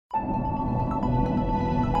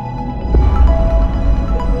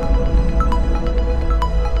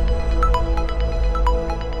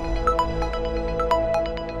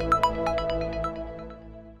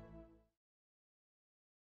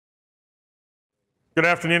Good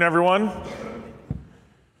afternoon, everyone.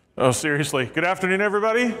 Oh, seriously. Good afternoon,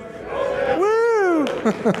 everybody. Woo!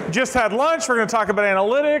 Just had lunch. We're going to talk about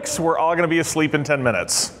analytics. We're all going to be asleep in 10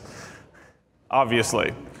 minutes,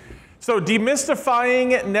 obviously. So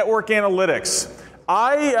demystifying network analytics.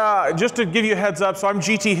 Just to give you a heads up, so I'm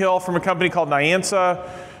GT Hill from a company called Nyansa.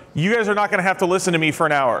 You guys are not going to have to listen to me for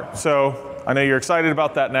an hour. So I know you're excited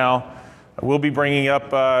about that now. We'll be bringing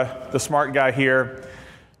up the smart guy here.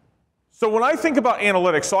 So when I think about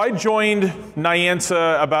analytics, so I joined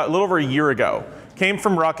Nyansa about a little over a year ago. Came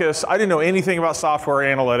from Ruckus. I didn't know anything about software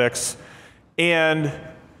analytics. And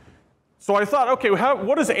so I thought, okay,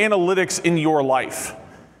 what is analytics in your life?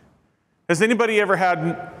 Has anybody ever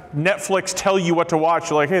had Netflix tell you what to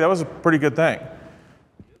watch? You're like, hey, that was a pretty good thing.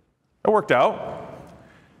 That worked out.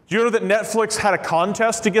 Do you know that Netflix had a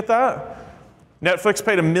contest to get that? Netflix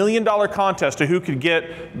paid $1 million contest to who could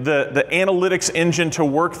get the analytics engine to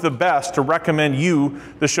work the best to recommend you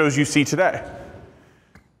the shows you see today.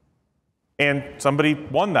 And somebody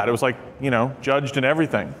won that. It was like, judged and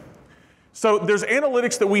everything. So there's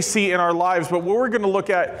analytics that we see in our lives, but what we're going to look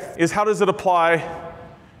at is how does it apply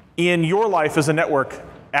in your life as a network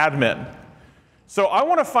admin. So I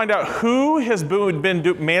want to find out who has been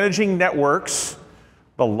managing networks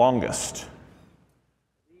the longest.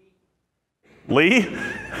 Lee?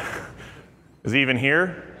 Is he even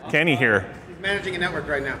here? Can he hear? He's managing a network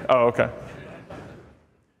right now. Oh, okay.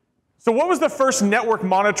 So what was the first network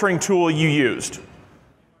monitoring tool you used?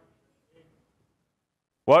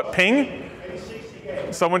 What, ping?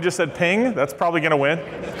 Someone just said ping? That's probably going to win.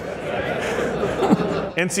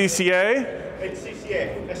 NCCA?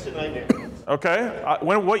 NCCA, that's the 90. Okay.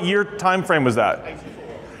 What year time frame was that?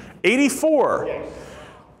 84. 84? Yes.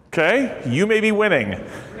 Okay, you may be winning.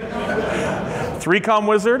 3Com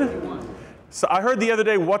Wizard. So I heard the other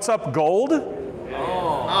day, what's up gold?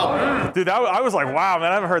 Oh. Dude, I was like, wow,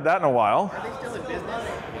 man, I haven't heard that in a while. Are they still in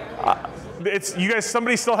business? You guys,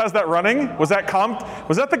 somebody still has that running? Was that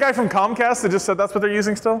the guy from Comcast that just said that's what they're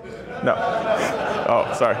using still? No.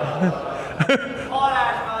 Oh, sorry.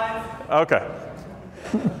 Okay.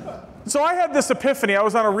 So I had this epiphany. I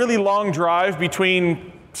was on a really long drive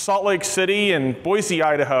between Salt Lake City and Boise,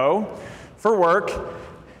 Idaho for work.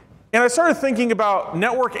 And I started thinking about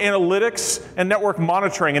network analytics and network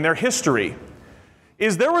monitoring and their history.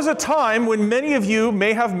 There was a time when many of you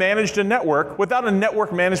may have managed a network without a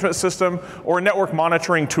network management system or a network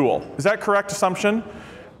monitoring tool. Is that a correct assumption?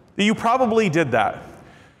 You probably did that.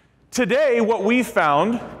 Today, what we've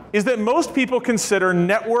found is that most people consider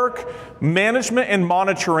network management and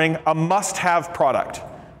monitoring a must-have product.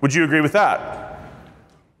 Would you agree with that?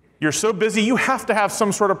 You're so busy, you have to have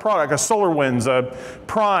some sort of product, a SolarWinds, a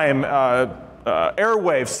Prime,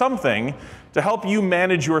 Airwave, something to help you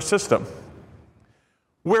manage your system.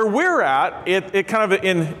 Where we're at, it kind of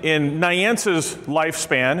in Nyansa's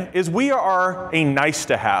lifespan, is we are a nice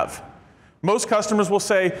to have. Most customers will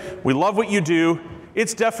say, we love what you do,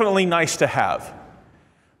 it's definitely nice to have.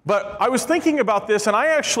 But I was thinking about this, and I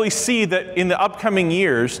actually see that in the upcoming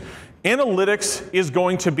years, analytics is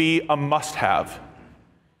going to be a must-have.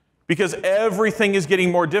 Because everything is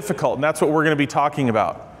getting more difficult, and that's what we're going to be talking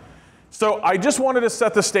about. So I just wanted to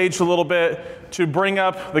set the stage a little bit to bring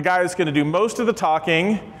up the guy that's going to do most of the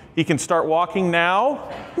talking. He can start walking now.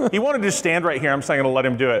 He wanted to stand right here. I'm just not going to let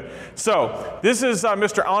him do it. So this is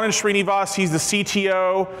Mr. Anand Srinivas. He's the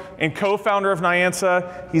CTO and co-founder of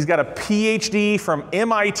Nyansa. He's got a PhD from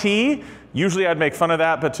MIT. Usually I'd make fun of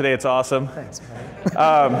that, but today it's awesome. Thanks,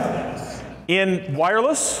 man. In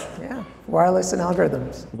wireless? Yeah, wireless and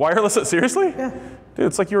algorithms. Wireless, seriously? Yeah. Dude,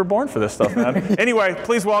 it's like you were born for this stuff, man. Anyway,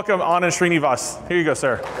 please welcome Anand Srinivas. Here you go,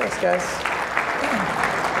 sir. Thanks, guys.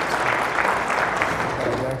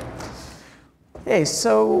 Hey,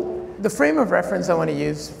 so the frame of reference I want to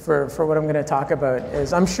use for what I'm going to talk about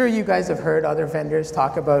is, I'm sure you guys have heard other vendors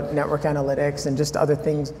talk about network analytics and just other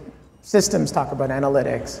things, systems talk about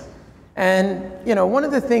analytics. And one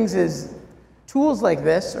of the things is, tools like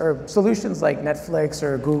this, or solutions like Netflix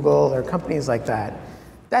or Google or companies like that,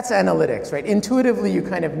 that's analytics, right? Intuitively, you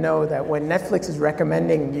kind of know that when Netflix is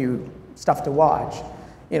recommending you stuff to watch,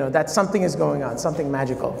 that something is going on, something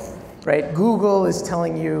magical, right? Google is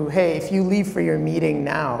telling you, hey, if you leave for your meeting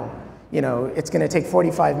now, it's going to take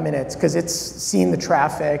 45 minutes because it's seen the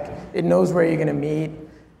traffic, it knows where you're going to meet,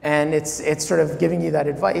 and it's sort of giving you that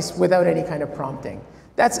advice without any kind of prompting.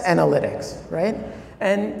 That's analytics, right?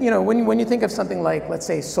 And when you think of something like, let's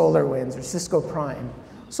say, SolarWinds or Cisco Prime,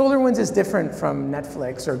 SolarWinds is different from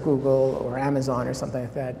Netflix or Google or Amazon or something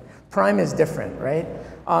like that. Prime is different, right?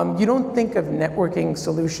 You don't think of networking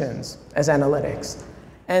solutions as analytics.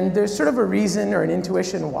 And there's sort of a reason or an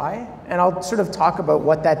intuition why, and I'll sort of talk about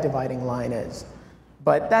what that dividing line is.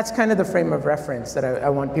 But that's kind of the frame of reference that I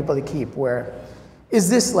want people to keep, where is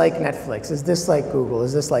this like Netflix? Is this like Google?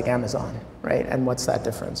 Is this like Amazon, right? And what's that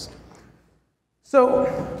difference? So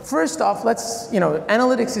first off,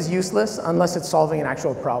 analytics is useless unless it's solving an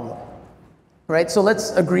actual problem, right? So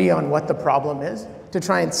let's agree on what the problem is to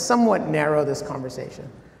try and somewhat narrow this conversation,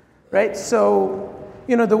 right? So,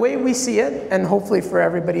 the way we see it, and hopefully for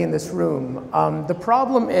everybody in this room, the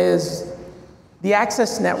problem is the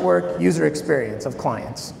access network user experience of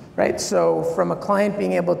clients, right? So from a client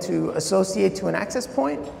being able to associate to an access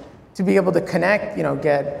point, to be able to connect,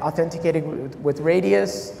 get authenticated with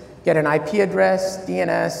Radius, get an IP address,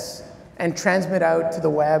 DNS, and transmit out to the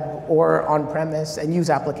web or on-premise and use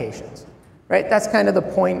applications, right? That's kind of the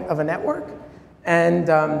point of a network. And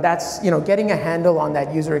that's, getting a handle on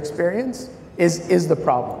that user experience is the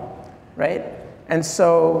problem, right? And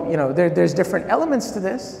so, there's different elements to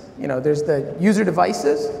this. There's the user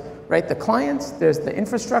devices, right? The clients, there's the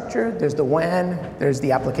infrastructure, there's the WAN, there's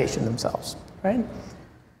the application themselves, right?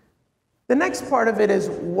 The next part of it is,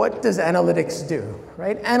 what does analytics do,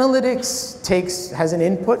 right? Analytics has an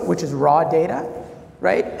input, which is raw data,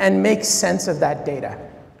 right? And makes sense of that data,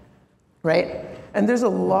 right? And there's a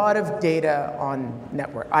lot of data on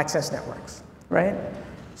access networks, right?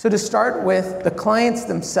 So to start with, the clients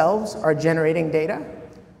themselves are generating data.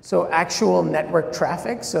 So actual network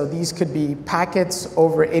traffic. So these could be packets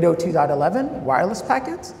over 802.11, wireless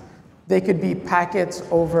packets. They could be packets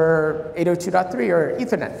over 802.3 or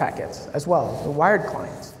Ethernet packets as well, the wired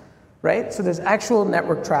clients, right? So there's actual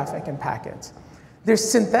network traffic and packets. There's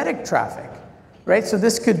synthetic traffic, right? So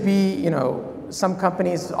this could be, some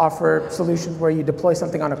companies offer solutions where you deploy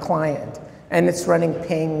something on a client and it's running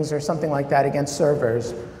pings or something like that against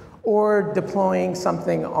servers, or deploying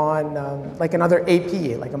something on like another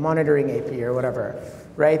AP, like a monitoring AP or whatever,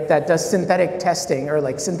 right? That does synthetic testing or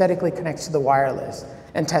like synthetically connects to the wireless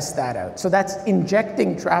and tests that out. So that's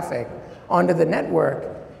injecting traffic onto the network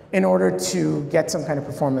in order to get some kind of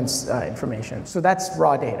performance information. So that's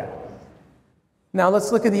raw data. Now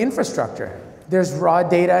let's look at the infrastructure. There's raw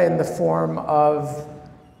data in the form of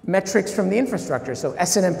metrics from the infrastructure. So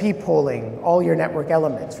SNMP polling, all your network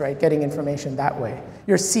elements, right? Getting information that way.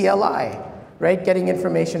 Your CLI, right? Getting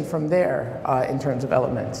information from there in terms of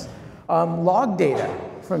elements. Log data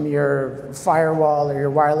from your firewall or your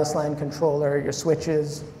wireless LAN controller, your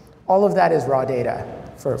switches. All of that is raw data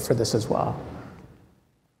for this as well.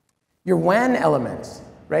 Your WAN elements,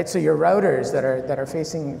 right? So your routers that are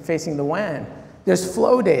facing the WAN. There's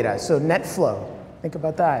flow data, so net flow. Think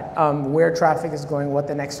about that. Where traffic is going, what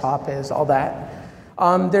the next hop is, all that.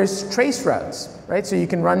 There's trace routes, right? So you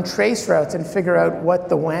can run trace routes and figure out what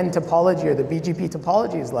the WAN topology or the BGP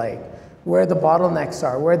topology is like, where the bottlenecks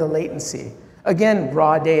are, where the latency. Again,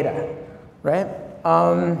 raw data, right?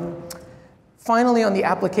 Finally, on the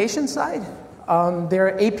application side, there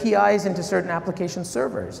are APIs into certain application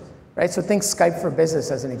servers, right? So think Skype for Business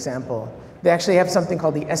as an example. They actually have something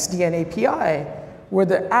called the SDN API, where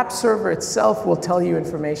the app server itself will tell you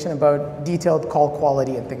information about detailed call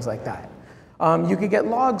quality and things like that. You could get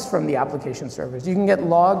logs from the application servers. You can get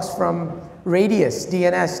logs from Radius,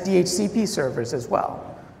 DNS, DHCP servers as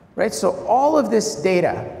well, right? So all of this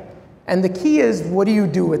data, and the key is, what do you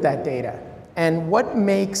do with that data? And what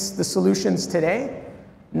makes the solutions today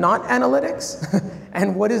not analytics?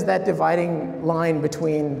 And what is that dividing line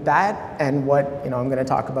between that and what I'm going to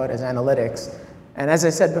talk about as analytics? And as I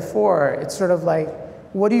said before, it's sort of like,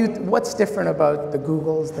 what's different about the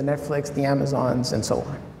Googles, the Netflix, the Amazons, and so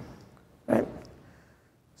on, right?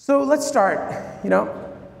 So let's start,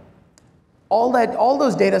 all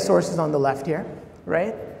those data sources on the left here,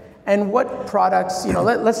 right? And what products,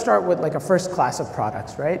 let's start with like a first class of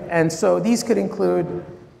products, right? And so these could include,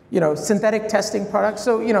 synthetic testing products.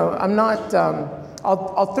 So, I'm not,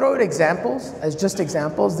 I'll throw out examples as just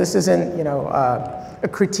examples. This isn't, a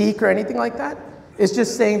critique or anything like that. It's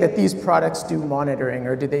just saying that these products do monitoring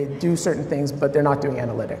or do they do certain things, but they're not doing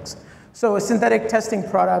analytics. So a synthetic testing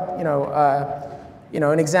product,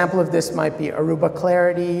 an example of this might be Aruba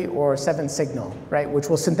Clarity or 7 Signal, right, which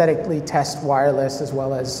will synthetically test wireless as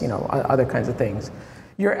well as other kinds of things.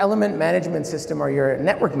 Your element management system or your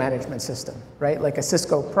network management system, right, like a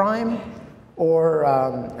Cisco Prime or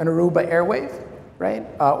an Aruba Airwave, right,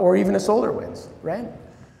 or even a SolarWinds, right.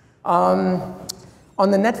 On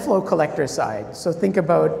the NetFlow collector side, so think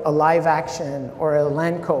about a live action or a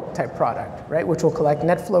LANCOPE type product, right, which will collect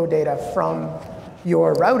NetFlow data from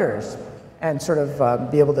your routers and sort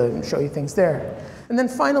of be able to show you things there. And then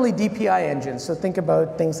finally, DPI engines. So think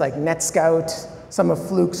about things like NetScout some of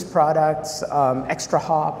Fluke's products, Extra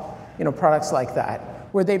Hop, products like that,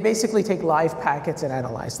 where they basically take live packets and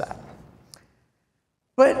analyze that.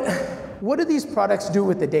 But what do these products do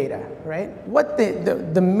with the data, right? What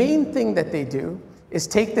the main thing that they do is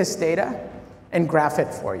take this data and graph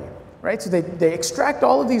it for you, right? So they extract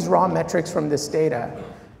all of these raw metrics from this data.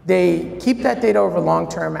 They keep that data over long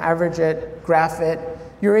term, average it, graph it.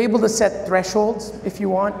 You're able to set thresholds, if you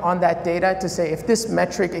want, on that data to say, if this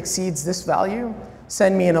metric exceeds this value,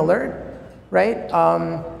 send me an alert, right?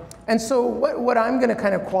 And so what I'm going to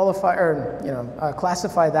kind of qualify or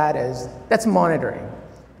classify that as, that's monitoring.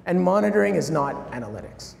 And monitoring is not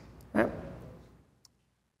analytics, right?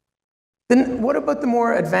 Then what about the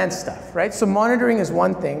more advanced stuff, right? So monitoring is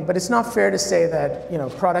one thing, but it's not fair to say that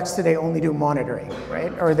products today only do monitoring,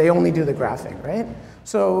 right? Or they only do the graphing, right?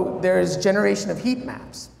 So there's generation of heat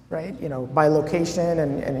maps, right? By location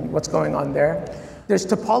and what's going on there. There's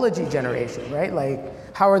topology generation, right?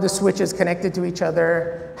 Like how are the switches connected to each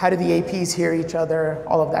other? How do the APs hear each other?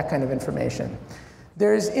 All of that kind of information.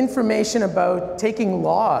 There's information about taking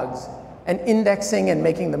logs and indexing and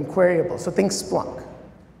making them queryable. So think Splunk,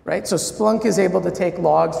 right? So Splunk is able to take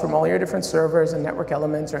logs from all your different servers and network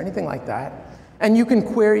elements or anything like that. And you can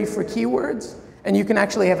query for keywords. And you can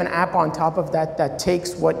actually have an app on top of that that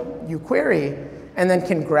takes what you query and then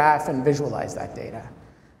can graph and visualize that data.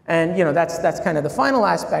 And that's kind of the final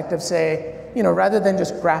aspect of say, rather than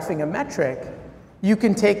just graphing a metric, you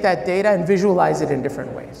can take that data and visualize it in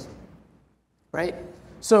different ways, right?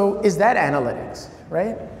 So is that analytics,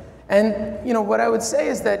 right? And what I would say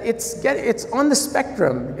is that it's on the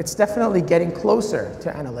spectrum. It's definitely getting closer to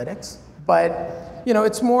analytics, but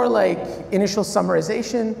it's more like initial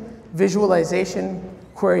summarization, visualization,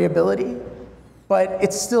 queryability, but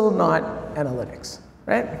it's still not analytics,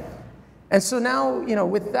 right? And so now,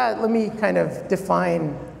 with that, let me kind of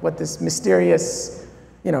define what this mysterious,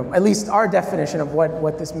 at least our definition of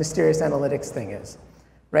what this mysterious analytics thing is,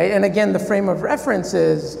 right? And again, the frame of reference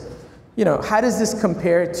is, how does this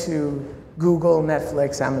compare to Google,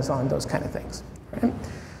 Netflix, Amazon, those kind of things, right?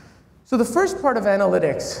 So the first part of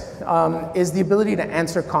analytics is the ability to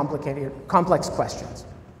answer complex questions.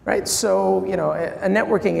 Right, so a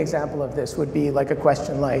networking example of this would be like a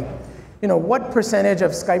question like, what percentage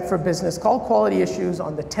of Skype for Business call quality issues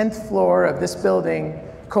on the 10th floor of this building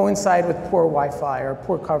coincide with poor Wi-Fi or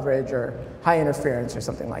poor coverage or high interference or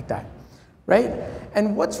something like that, right?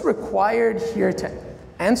 And what's required here to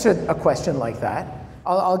answer a question like that,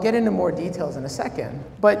 I'll get into more details in a second,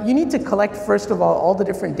 but you need to collect, first of all the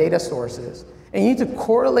different data sources, and you need to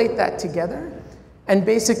correlate that together and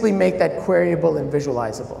basically make that queryable and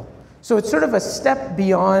visualizable. So it's sort of a step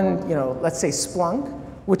beyond, let's say Splunk,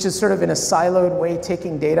 which is sort of in a siloed way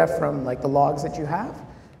taking data from like the logs that you have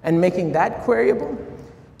and making that queryable,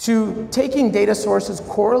 to taking data sources,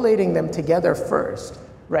 correlating them together first,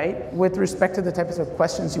 right, with respect to the types of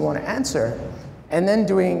questions you want to answer, and then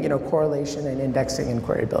doing correlation and indexing and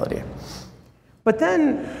queryability. But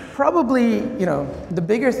then probably the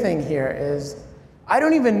bigger thing here is, I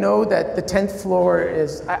don't even know that the 10th floor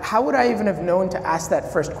is, how would I even have known to ask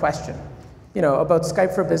that first question, about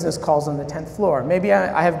Skype for Business calls on the 10th floor? Maybe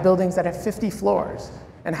I have buildings that have 50 floors,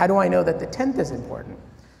 and how do I know that the 10th is important?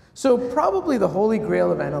 So probably the holy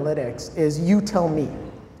grail of analytics is you tell me,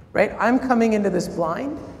 right? I'm coming into this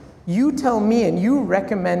blind, you tell me and you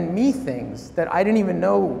recommend me things that I didn't even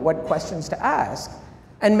know what questions to ask,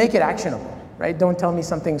 and make it actionable, right? Don't tell me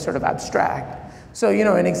something sort of abstract. So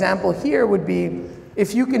an example here would be,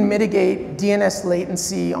 if you can mitigate DNS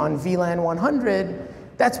latency on VLAN 100,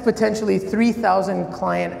 that's potentially 3,000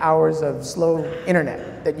 client hours of slow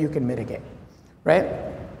internet that you can mitigate, right?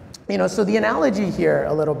 So the analogy here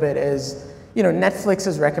a little bit is,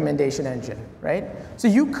 Netflix's recommendation engine, right? So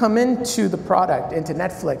you come into the product, into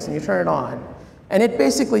Netflix, and you turn it on, and it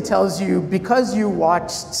basically tells you, because you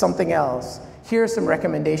watched something else, here are some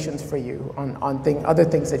recommendations for you on other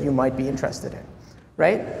things that you might be interested in,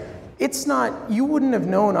 right? It's not, you wouldn't have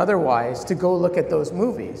known otherwise to go look at those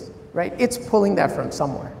movies, right? It's pulling that from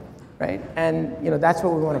somewhere, right? And that's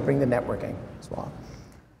what we want to bring to networking as well.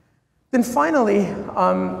 Then finally,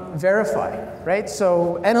 verify, right?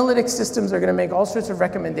 So analytics systems are going to make all sorts of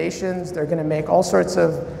recommendations. They're going to make all sorts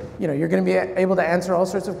of, you're going to be able to answer all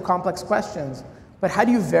sorts of complex questions. But how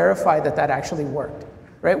do you verify that that actually worked,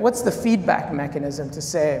 right? What's the feedback mechanism to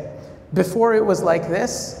say, before it was like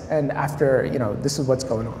this, and after, this is what's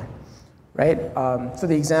going on, right? So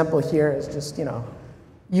the example here is just,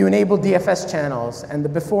 you enable DFS channels, and the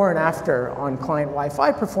before and after on client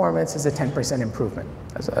Wi-Fi performance is a 10% improvement,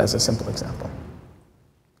 as a simple example.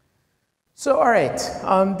 So, all right,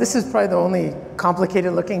 this is probably the only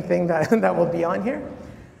complicated looking thing that, that will be on here.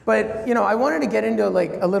 But, I wanted to get into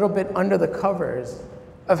like a little bit under the covers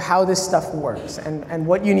of how this stuff works and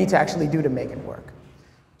what you need to actually do to make it work.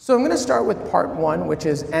 So I'm going to start with part one, which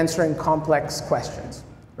is answering complex questions,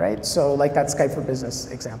 right? So like that Skype for Business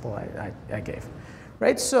example I gave,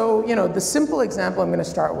 right? So, the simple example I'm going to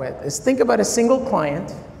start with is think about a single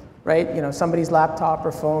client, right? Somebody's laptop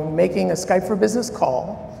or phone making a Skype for Business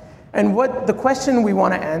call. And what the question we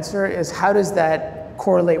want to answer is, how does that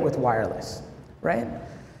correlate with wireless, right?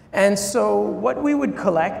 And so what we would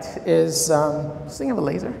collect is, does this thing have a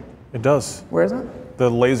laser? It does. Where is it? The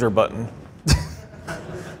laser button.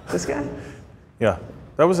 This guy? Yeah,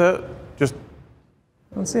 that was it. Just.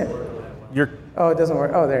 I don't see it. Oh, it doesn't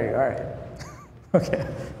work. Oh, there you go. All right. Okay.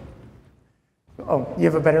 Oh, you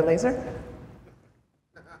have a better laser?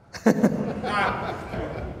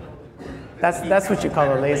 That's what you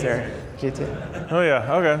call a laser, GT. Oh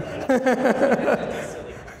yeah. Okay.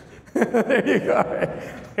 There you go. All right.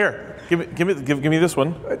 Here, give me this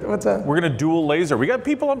one. What's that? We're gonna dual laser. We got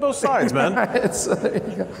people on both sides, man. There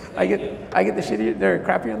you go. I get the shitty, they're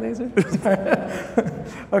crappy on laser.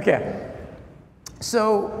 Okay.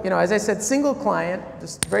 So, as I said, single client,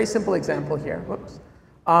 just very simple example here. Whoops.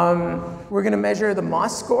 We're going to measure the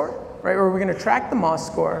MOS score, right? Or we're going to track the MOS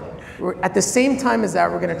score. At the same time as that,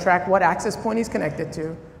 we're going to track what access point he's connected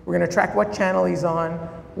to. We're going to track what channel he's on,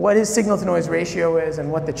 what his signal to noise ratio is,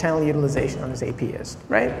 and what the channel utilization on his AP is,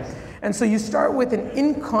 right? And so you start with an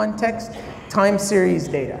in-context time series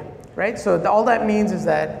data, right? So all that means is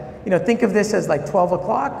that, think of this as like 12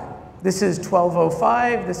 o'clock. This is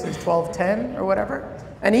 12:05, this is 12:10 or whatever.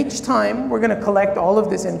 And each time we're going to collect all of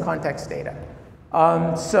this in-context data.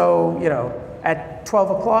 So, at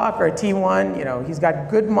 12 o'clock or T1, he's got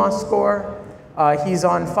good MOS score. He's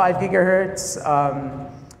on 5 gigahertz.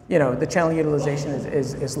 The channel utilization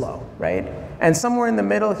is low, right? And somewhere in the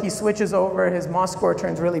middle, he switches over, his MOS score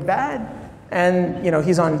turns really bad, and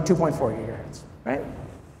he's on 2.4 gigahertz, right?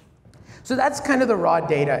 So that's kind of the raw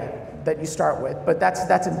data that you start with, but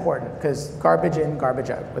that's important because garbage in, garbage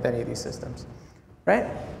out with any of these systems, right?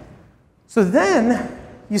 So then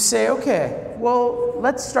you say, okay, well,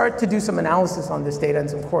 let's start to do some analysis on this data and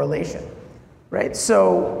some correlation, right?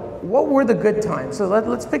 So what were the good times? So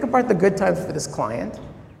let's pick apart the good times for this client,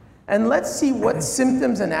 and let's see what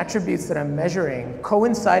symptoms and attributes that I'm measuring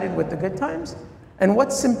coincided with the good times, and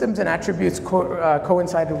what symptoms and attributes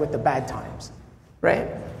coincided with the bad times, right?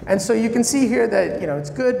 And so you can see here that it's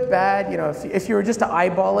good, bad. If you were just to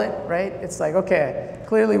eyeball it, right? It's like, okay,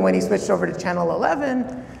 clearly when he switched over to channel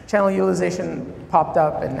 11, channel utilization popped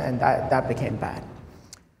up, and that became bad.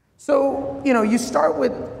 So you start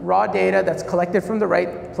with raw data that's collected from the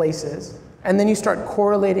right places, and then you start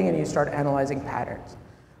correlating and you start analyzing patterns.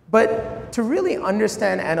 But to really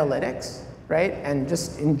understand analytics, right, and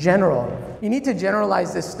just in general, you need to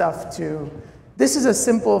generalize this stuff to, this is a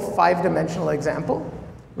simple 5-dimensional example.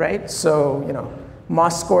 Right? So,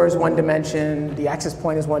 MOS score is 1 dimension, the access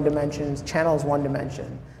point is 1 dimension, channel is 1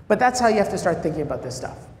 dimension. But that's how you have to start thinking about this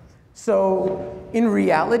stuff. So, in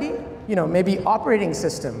reality, maybe operating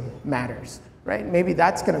system matters, right? Maybe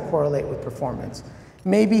that's going to correlate with performance.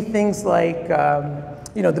 Maybe things like,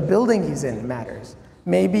 the building he's in matters.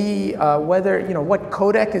 Maybe whether, what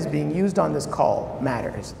codec is being used on this call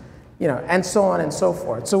matters, and so on and so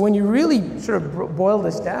forth. So when you really sort of boil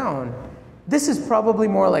this down, this is probably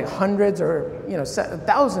more like hundreds or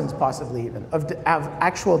thousands possibly even of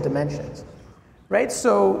actual dimensions, right?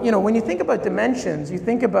 So when you think about dimensions, you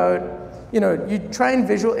think about you try and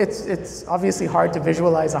it's obviously hard to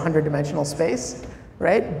visualize a 100-dimensional space,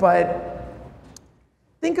 right? But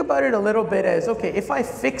think about it a little bit as, okay, if I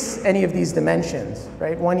fix any of these dimensions,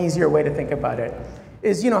 right? One easier way to think about it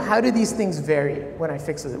is how do these things vary when I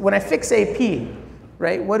fix it? When I fix AP,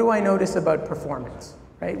 right? What do I notice about performance?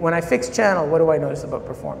 Right? When I fix channel, what do I notice about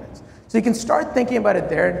performance? So you can start thinking about it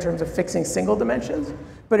there in terms of fixing single dimensions,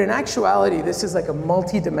 but in actuality, this is like a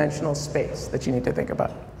multi-dimensional space that you need to think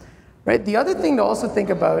about. Right? The other thing to also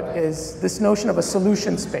think about is this notion of a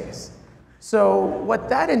solution space. So what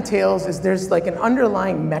that entails is there's like an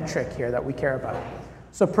underlying metric here that we care about.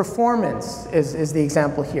 So performance is the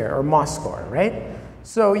example here, or MOS score, right?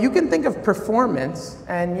 So you can think of performance,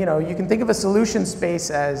 and you can think of a solution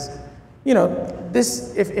space as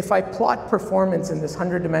if I plot performance in this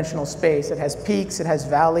 100-dimensional space, it has peaks, it has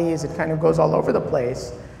valleys, it kind of goes all over the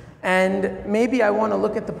place. And maybe I want to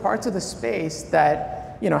look at the parts of the space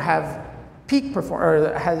that, have peak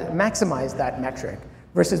or has maximized that metric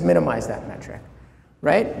versus minimize that metric,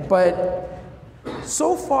 right? But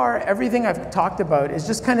So far, everything I've talked about is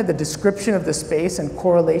just kind of the description of the space and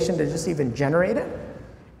correlation to just even generate it.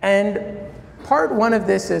 And part one of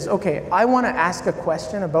this is, okay, I want to ask a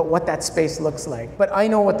question about what that space looks like, but I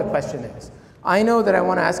know what the question is. I know that I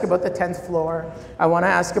want to ask about the 10th floor. I want to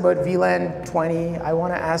ask about VLAN 20. I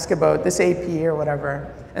want to ask about this AP or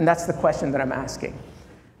whatever. And that's the question that I'm asking.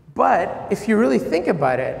 But if you really think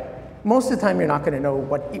about it, most of the time you're not going to know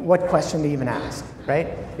what question to even ask, right?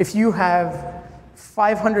 If you have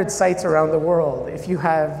 500 sites around the world, if you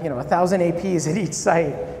have 1,000 APs at each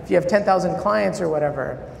site, if you have 10,000 clients or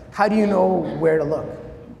whatever, how do you know where to look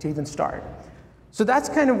to even start? So that's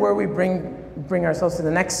kind of where we bring ourselves to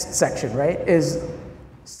the next section, right? Is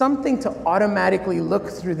something to automatically look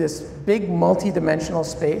through this big multi-dimensional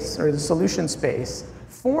space or the solution space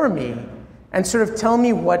for me and sort of tell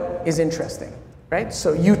me what is interesting, right?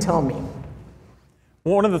 So you tell me.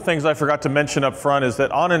 One of the things I forgot to mention up front is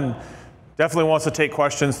that Anand definitely wants to take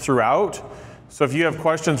questions throughout. So if you have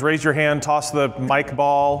questions, raise your hand, toss the mic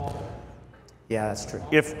ball. Yeah, that's true.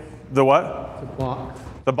 If the what? The box.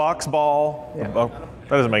 The box ball. Yeah. Oh, that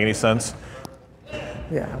doesn't make any sense.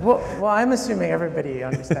 Yeah, well, I'm assuming everybody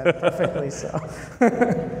understands perfectly, so.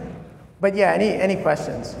 But yeah, any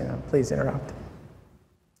questions, please interrupt.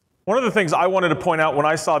 One of the things I wanted to point out when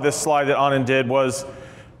I saw this slide that Anand did was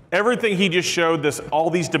everything he just showed, all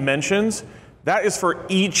these dimensions, that is for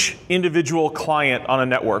each individual client on a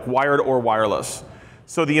network, wired or wireless.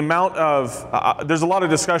 So the amount of, there's a lot of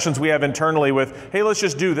discussions we have internally with, hey, let's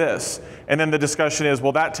just do this. And then the discussion is,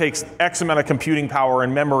 well, that takes X amount of computing power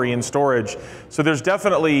and memory and storage. So there's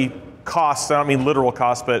definitely costs, I don't mean literal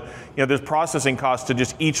costs, but there's processing costs to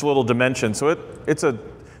just each little dimension. So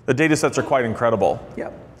the data sets are quite incredible.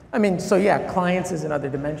 Yep. I mean, so yeah, clients is another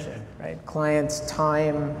dimension, right? Clients,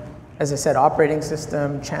 time, as I said, operating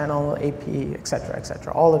system, channel, AP, et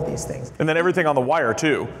cetera, all of these things. And then everything on the wire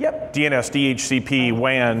too. Yep. DNS, DHCP,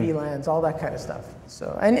 WAN. VLANs, all that kind of stuff.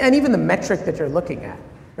 So, and even the metric that you're looking at,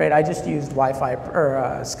 right? I just used Wi-Fi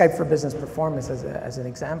or Skype for Business Performance as an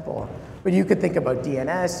example. But you could think about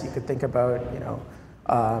DNS, you could think about,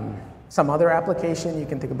 some other application, you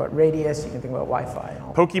can think about Radius, you can think about Wi-Fi. And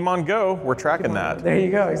all Pokemon Go, we're tracking that. There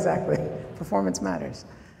you go, exactly. Performance matters.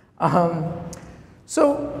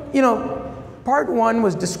 So, part one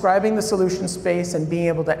was describing the solution space and being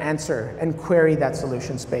able to answer and query that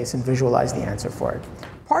solution space and visualize the answer for it.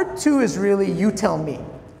 Part two is really, you tell me.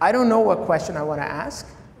 I don't know what question I want to ask.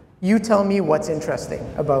 You tell me what's interesting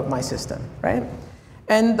about my system, right?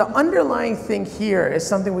 And the underlying thing here is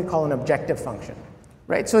something we call an objective function,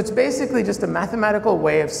 right? So it's basically just a mathematical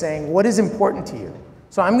way of saying what is important to you.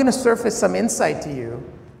 So I'm going to surface some insight to you,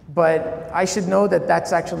 but I should know that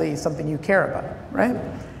that's actually something you care about, right?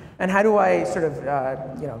 And how do I sort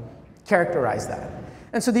of, characterize that?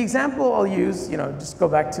 And so the example I'll use, just go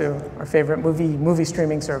back to our favorite movie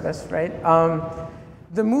streaming service, right?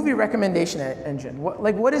 The movie recommendation engine.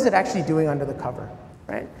 What is it actually doing under the cover,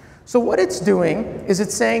 right? So what it's doing is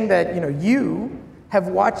it's saying that, you have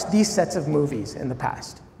watched these sets of movies in the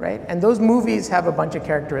past, right? And those movies have a bunch of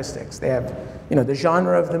characteristics. They have, the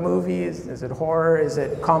genre of the movies. Is it horror? Is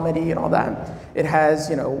it comedy and all that? It has,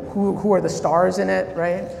 who are the stars in it,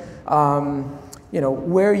 right?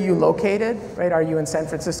 Where are you located, right? Are you in San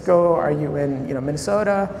Francisco? Are you in,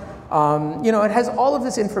 Minnesota? It has all of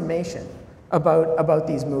this information about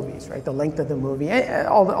these movies, right? The length of the movie,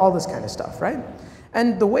 all this kind of stuff, right?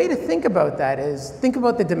 And the way to think about that is, think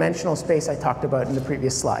about the dimensional space I talked about in the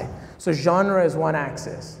previous slide. So genre is one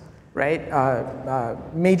axis, right?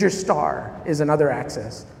 Major star is another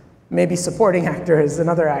axis. Maybe supporting actor is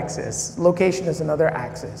another axis. Location is another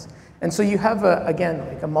axis. And so you have, again,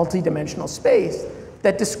 like a multi-dimensional space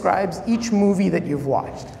that describes each movie that you've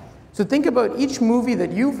watched. So think about each movie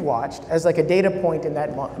that you've watched as like a data point in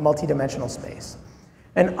that multi-dimensional space.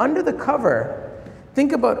 And under the cover,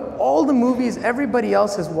 think about all the movies everybody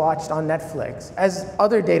else has watched on Netflix as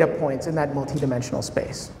other data points in that multi-dimensional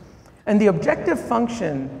space. And the objective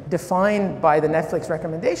function defined by the Netflix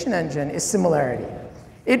recommendation engine is similarity.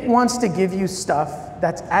 It wants to give you stuff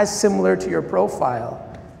that's as similar to your profile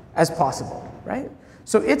as possible, right?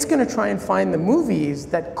 So it's going to try and find the movies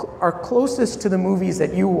that are closest to the movies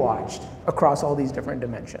that you watched across all these different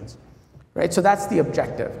dimensions, right? So that's the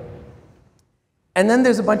objective. And then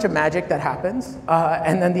there's a bunch of magic that happens,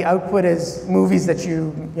 and then the output is movies that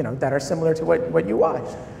that are similar to what you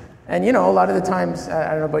watched. And a lot of the times,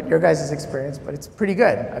 I don't know about your guys' experience, but it's pretty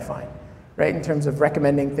good, I find, right, in terms of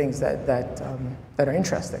recommending things that are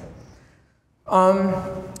interesting.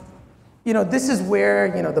 This is where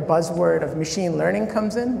the buzzword of machine learning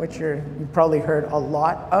comes in, which you've probably heard a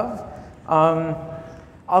lot of.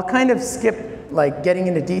 I'll kind of skip like getting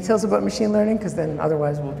into details about machine learning because then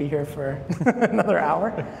otherwise we'll be here for another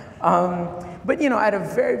hour. But at a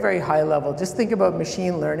very, very high level, just think about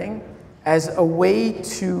machine learning as a way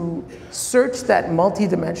to search that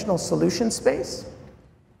multidimensional solution space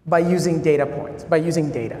by using data points, by using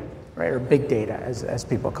data, right? Or big data, as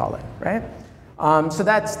people call it, right? So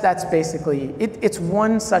that's basically, it's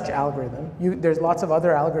one such algorithm. There's lots of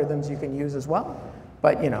other algorithms you can use as well,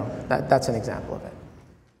 but that's an example of it.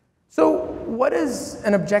 So what is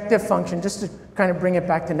an objective function? Just to kind of bring it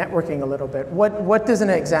back to networking a little bit, what does an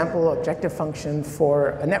example objective function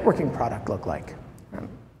for a networking product look like?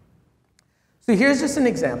 So here's just an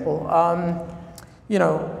example.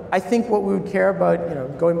 I think what we would care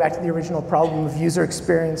about, going back to the original problem of user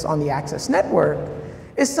experience on the access network,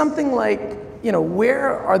 is something like,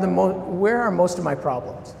 where are most of my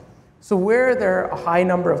problems? So where there are a high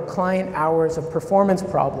number of client hours of performance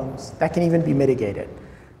problems that can even be mitigated,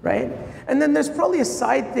 right? And then there's probably a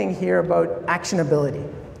side thing here about actionability,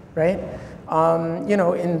 right?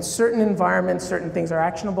 In certain environments, certain things are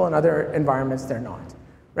actionable, in other environments, they're not,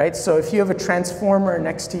 right? So if you have a transformer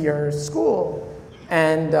next to your school,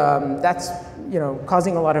 and that's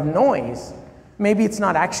causing a lot of noise, maybe it's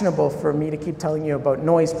not actionable for me to keep telling you about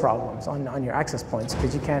noise problems on your access points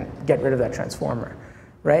because you can't get rid of that transformer,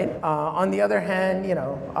 right? On the other hand,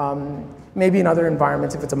 maybe in other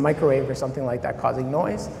environments, if it's a microwave or something like that causing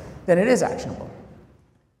noise, then it is actionable.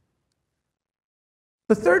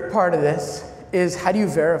 The third part of this is how do you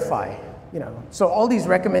verify? So all these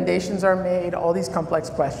recommendations are made, all these complex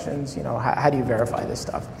questions, how do you verify this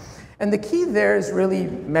stuff? And the key there is really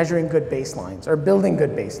measuring good baselines or building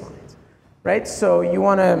good baselines, right? So you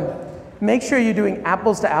want to make sure you're doing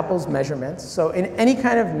apples to apples measurements. So in any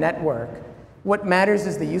kind of network, what matters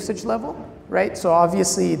is the usage level, right? So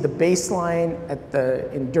obviously the baseline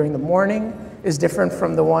during the morning is different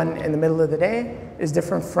from the one in the middle of the day, is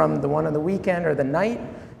different from the one on the weekend or the night,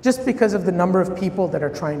 just because of the number of people that are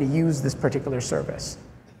trying to use this particular service,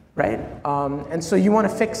 right? And so you want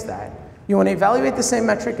to fix that. You want to evaluate the same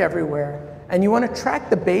metric everywhere, and you want to track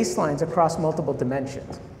the baselines across multiple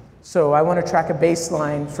dimensions. So I want to track a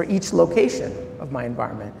baseline for each location of my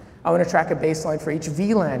environment. I want to track a baseline for each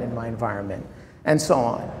VLAN in my environment, and so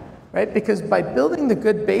on, right? Because by building the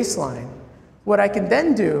good baseline, what I can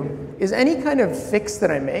then do is any kind of fix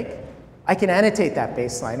that I make, I can annotate that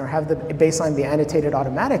baseline or have the baseline be annotated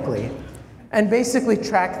automatically and basically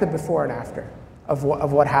track the before and after of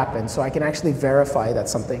what happened, so I can actually verify that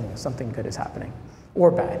something good is happening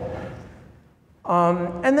or bad.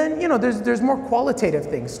 And then there's more qualitative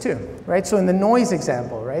things too, right? So in the noise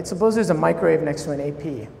example, right? Suppose there's a microwave next to an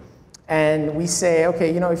AP, and we say, okay,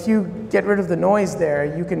 if you get rid of the noise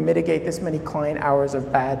there, you can mitigate this many client hours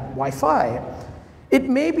of bad Wi-Fi. It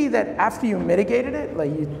may be that after you mitigated it,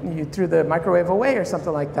 like you threw the microwave away or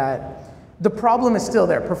something like that, the problem is still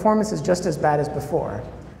there. Performance is just as bad as before.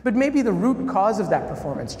 But maybe the root cause of that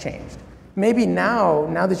performance changed. Maybe now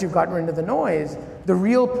that you've gotten rid of the noise, the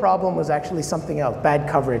real problem was actually something else, bad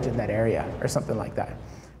coverage in that area or something like that,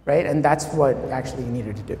 right? And that's what actually you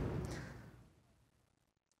needed to do.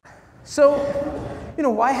 So,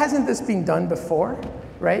 why hasn't this been done before,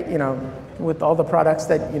 right? With all the products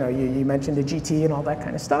that, you mentioned the GT and all that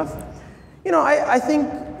kind of stuff. I think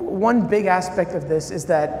one big aspect of this is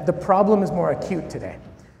that the problem is more acute today.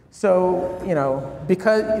 So,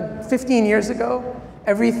 because 15 years ago,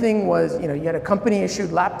 everything was, you had a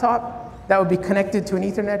company-issued laptop that would be connected to an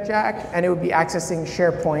Ethernet jack, and it would be accessing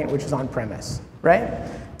SharePoint, which is on-premise, right?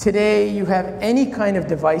 Today, you have any kind of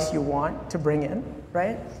device you want to bring in,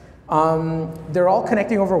 right? They're all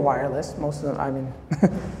connecting over wireless. Most of them,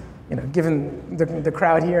 given the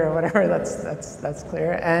crowd here or whatever, that's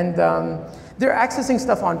clear. And they're accessing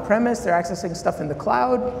stuff on-premise. They're accessing stuff in the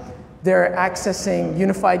cloud. They're accessing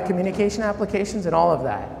unified communication applications and all of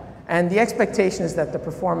that. And the expectation is that the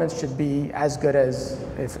performance should be as good as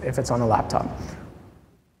if it's on a laptop.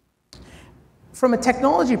 From a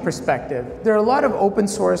technology perspective, there are a lot of open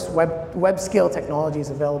source web scale technologies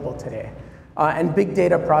available today, and big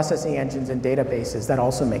data processing engines and databases that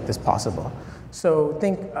also make this possible. So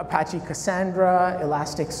think Apache Cassandra,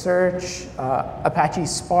 Elasticsearch, Apache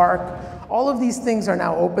Spark. All of these things are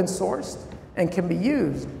now open sourced and can be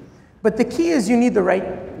used. But the key is you need the right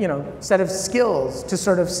set of skills to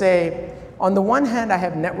sort of say, on the one hand, I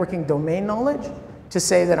have networking domain knowledge to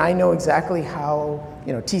say that I know exactly how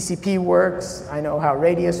TCP works, I know how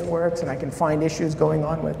Radius works, and I can find issues going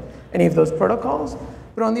on with any of those protocols.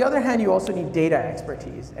 But on the other hand, you also need data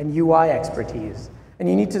expertise and UI expertise, and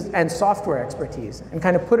you need and software expertise, and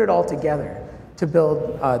kind of put it all together to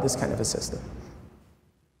build this kind of a system.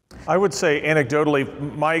 I would say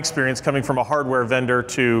anecdotally, my experience coming from a hardware vendor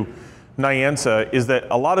to Nyansa is that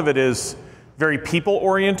a lot of it is very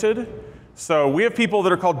people-oriented. So we have people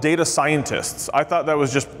that are called data scientists. I thought that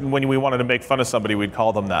was just when we wanted to make fun of somebody, we'd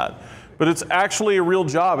call them that. But it's actually a real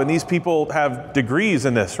job, and these people have degrees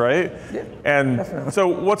in this, right? Yeah, and definitely. So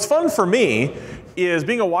what's fun for me is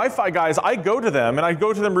being a Wi-Fi guy is I go to them, and I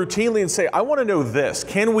go to them routinely and say, I want to know this.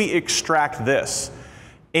 Can we extract this?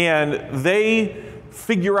 And they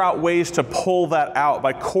figure out ways to pull that out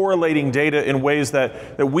by correlating data in ways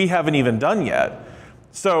that we haven't even done yet.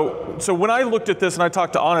 So when I looked at this and I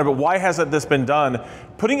talked to Anand, but why hasn't this been done?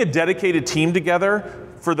 Putting a dedicated team together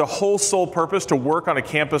for the whole sole purpose to work on a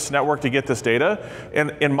campus network to get this data,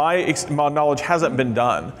 and in my knowledge, hasn't been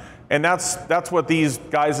done. And that's what these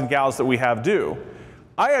guys and gals that we have do.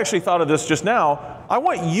 I actually thought of this just now. I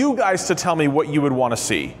want you guys to tell me what you would want to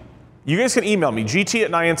see. You guys can email me,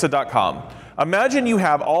 gt@nyansa.com. Imagine you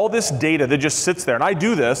have all this data that just sits there, and I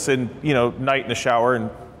do this in night in the shower and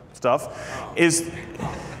stuff, is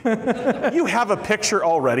you have a picture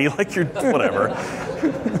already, like you're whatever,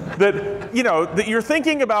 that you're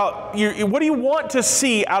thinking about, what do you want to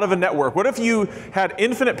see out of a network? What if you had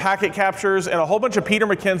infinite packet captures and a whole bunch of Peter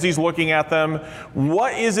McKenzie's looking at them?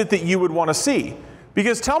 What is it that you would want to see?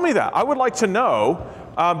 Because tell me that. I would like to know,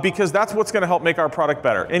 because that's what's going to help make our product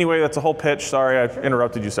better. Anyway, that's a whole pitch. Sorry, I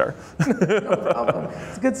interrupted you, sir. No problem.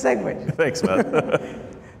 It's a good segue. Thanks, man.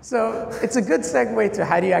 So it's a good segue to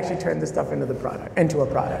how do you actually turn this stuff into a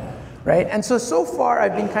product, right? And so far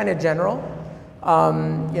I've been kind of general.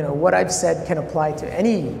 What I've said can apply to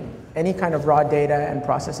any kind of raw data and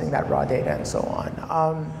processing that raw data and so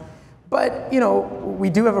on. But we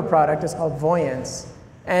do have a product. It's called Voyance,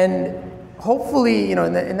 and hopefully,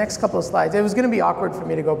 in the next couple of slides, it was going to be awkward for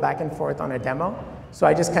me to go back and forth on a demo. So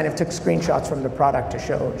I just kind of took screenshots from the product to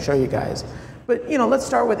show you guys. But let's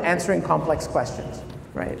start with answering complex questions.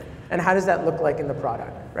 Right? And how does that look like in the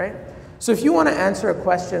product, right? So if you want to answer a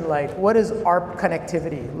question like, what does ARP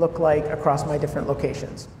connectivity look like across my different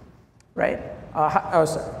locations, right?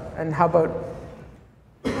 And how about,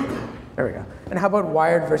 there we go. And how about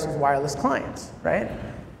wired versus wireless clients, right?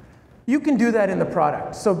 You can do that in the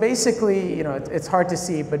product. So basically, it's hard to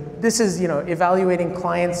see, but this is, evaluating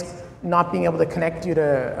clients not being able to connect due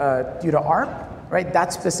to ARP, right?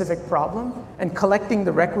 That specific problem, and collecting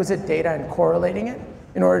the requisite data and correlating it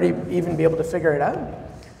in order to even be able to figure it out.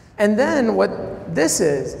 And then what this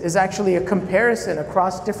is actually a comparison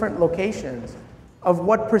across different locations of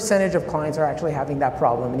what percentage of clients are actually having that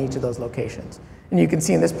problem in each of those locations. And you can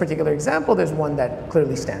see in this particular example, there's one that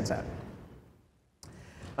clearly stands out.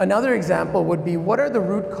 Another example would be, what are the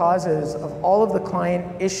root causes of all of the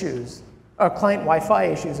client issues, or client Wi-Fi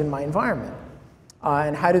issues in my environment?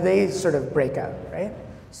 And how do they sort of break out, right?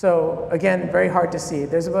 So again, very hard to see.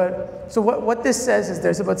 So what this says is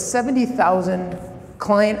there's about 70,000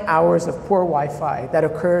 client hours of poor Wi-Fi that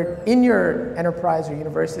occurred in your enterprise or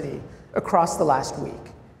university across the last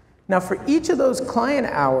week. Now for each of those client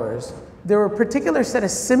hours, there were a particular set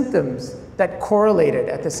of symptoms that correlated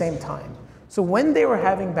at the same time. So when they were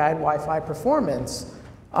having bad Wi-Fi performance,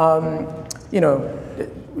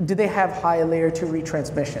 did they have high layer 2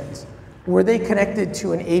 retransmissions? Were they connected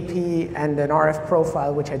to an AP and an RF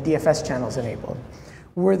profile which had DFS channels enabled?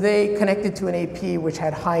 Were they connected to an AP which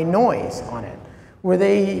had high noise on it? Were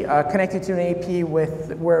they connected to an AP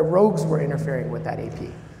where rogues were interfering with that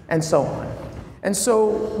AP? And so on. And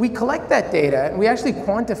so we collect that data and we actually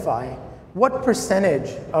quantify what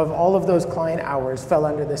percentage of all of those client hours fell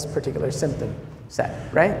under this particular symptom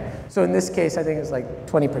set, right? So in this case, I think it's like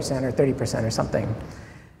 20% or 30% or something.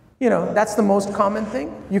 That's the most common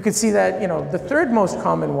thing. You could see that, the third most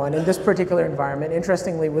common one in this particular environment,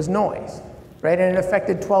 interestingly, was noise, right? And it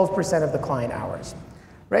affected 12% of the client hours,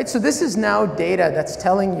 right? So this is now data that's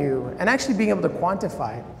telling you, and actually being able to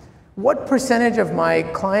quantify, what percentage of my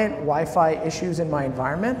client Wi-Fi issues in my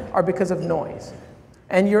environment are because of noise.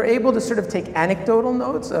 And you're able to sort of take anecdotal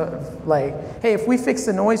notes of like, hey, if we fix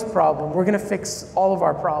the noise problem, we're going to fix all of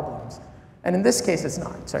our problems. And in this case, it's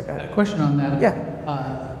not. Sorry, go ahead. A question on that.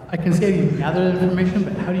 Yeah. I can see how you gather that information,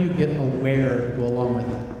 but how do you get aware to go along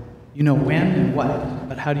with it? You know when and what,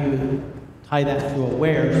 but how do you tie that to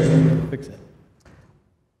aware to fix it?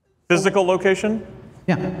 Physical location?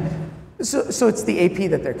 Yeah. So it's the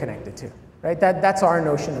AP that they're connected to, right? That's our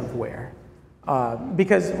notion of where.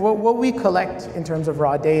 Because what we collect in terms of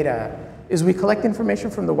raw data is we collect information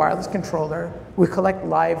from the wireless controller, we collect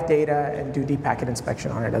live data and do deep packet inspection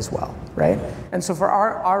on it as well, right? And so for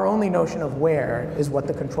our only notion of where is what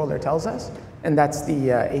the controller tells us, and that's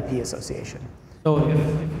the AP association. So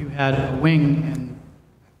if you had a wing and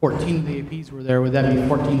 14 of the APs were there, would that be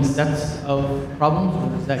 14 sets of problems,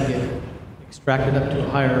 or does that get extracted up to a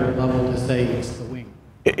higher level to say it's the wing?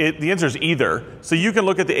 The answer is either. So you can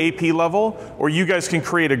look at the AP level, or you guys can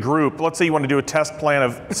create a group. Let's say you want to do a test plan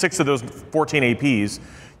of 6 of those 14 APs.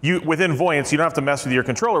 Within Voyance, you don't have to mess with your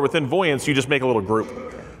controller. Within Voyance, you just make a little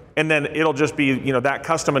group. And then it'll just be that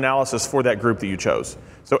custom analysis for that group that you chose.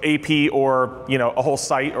 So AP or a whole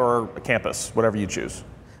site or a campus, whatever you choose.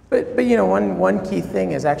 But one key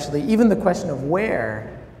thing is actually even the question of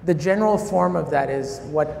where. The general form of that is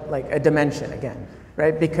like a dimension again,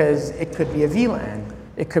 right? Because it could be a VLAN,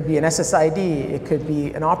 it could be an SSID, it could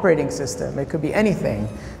be an operating system, it could be anything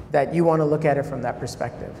that you want to look at it from that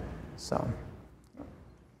perspective. So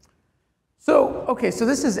okay, so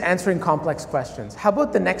this is answering complex questions. How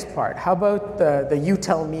about the next part? How about the you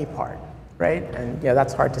tell me part, right? And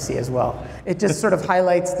that's hard to see as well. It just sort of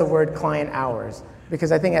highlights the word client hours,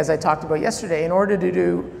 because I think as I talked about yesterday, in order to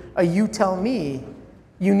do a you tell me,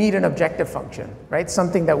 you need an objective function, right?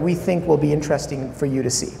 Something that we think will be interesting for you to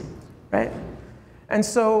see, right? And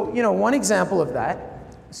so, one example of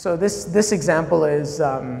that, so this example is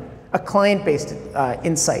a client-based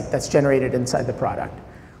insight that's generated inside the product.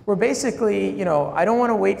 Where basically, I don't want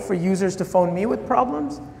to wait for users to phone me with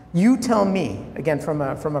problems. You tell me, again, from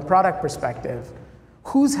a product perspective,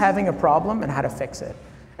 who's having a problem and how to fix it.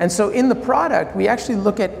 And so in the product, we actually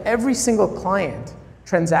look at every single client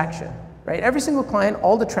transaction, right? Every single client,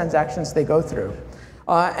 all the transactions they go through.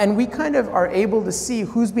 And we kind of are able to see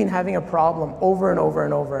who's been having a problem over and over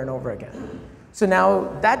and over and over again. So now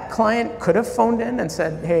that client could have phoned in and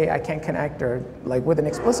said, hey, I can't connect, or like with an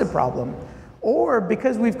explicit problem. Or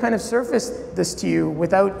because we've kind of surfaced this to you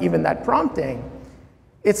without even that prompting,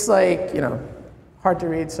 it's like, hard to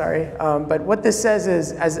read, sorry. But what this says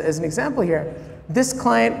is, as an example here, this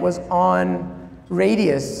client was on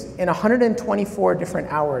Radius in 124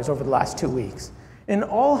 different hours over the last 2 weeks. In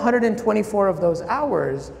all 124 of those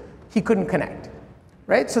hours, he couldn't connect,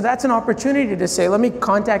 right? So that's an opportunity to say, let me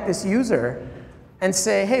contact this user and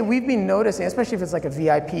say, hey, we've been noticing, especially if it's like a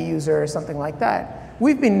VIP user or something like that,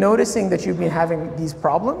 we've been noticing that you've been having these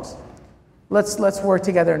problems. Let's work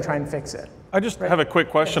together and try and fix it. I just have a quick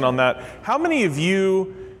question on that. How many of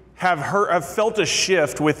you have felt a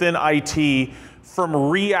shift within IT from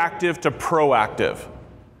reactive to proactive?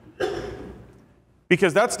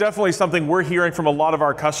 Because that's definitely something we're hearing from a lot of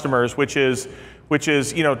our customers, which is, we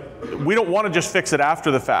don't want to just fix it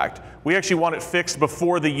after the fact. We actually want it fixed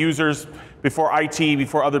before the users, before IT,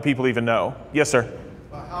 before other people even know. Yes, sir?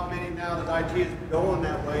 But how many now that IT is going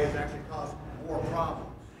that way is actually causing more problems?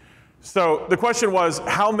 So the question was,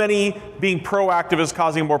 how many being proactive is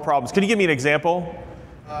causing more problems? Can you give me an example?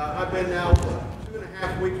 I've been now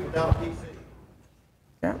 2.5 weeks without a PC.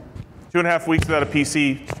 Yeah. 2.5 weeks without a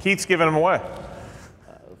PC. Keith's giving them away.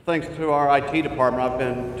 Thanks to our IT department, I've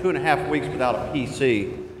been 2.5 weeks without a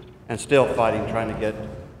PC and still fighting, trying to get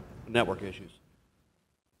network issues.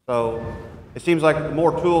 So it seems like the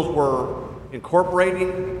more tools we're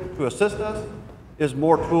incorporating to assist us is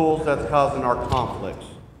more tools that's causing our conflicts.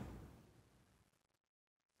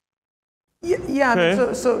 Yeah, okay. I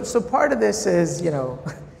mean, so part of this is,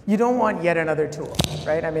 you don't want yet another tool,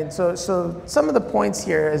 right? I mean, so some of the points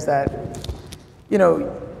here is that,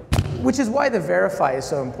 which is why the verify is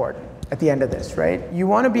so important at the end of this, right? You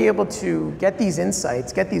want to be able to get these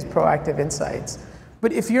insights, get these proactive insights.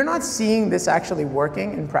 But if you're not seeing this actually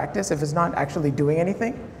working in practice, if it's not actually doing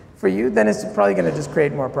anything for you, then it's probably going to just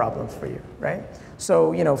create more problems for you, right?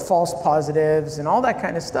 So, false positives and all that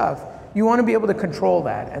kind of stuff, you want to be able to control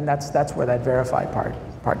that, and that's where that verify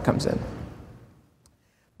part comes in.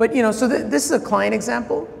 But so this is a client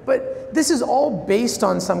example, but this is all based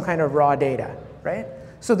on some kind of raw data, right?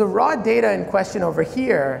 So the raw data in question over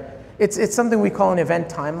here, it's something we call an event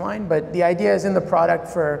timeline, but the idea is in the product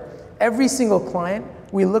for every single client,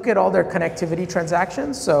 we look at all their connectivity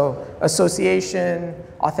transactions, so association,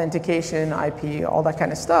 authentication, IP, all that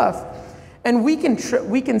kind of stuff. And we can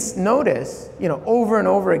notice, over and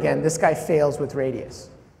over again, this guy fails with Radius.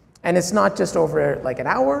 And it's not just over like an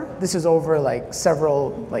hour, this is over like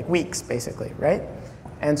several weeks basically, right?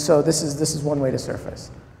 And so this is one way to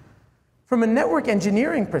surface. From a network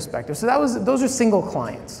engineering perspective, so those are single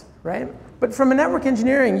clients, right? But from a network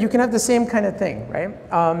engineering, you can have the same kind of thing, right?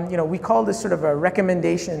 We call this sort of a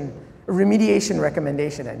remediation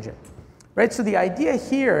recommendation engine, right? So the idea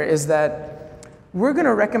here is that we're going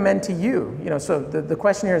to recommend to you, so the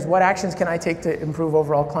question here is, what actions can I take to improve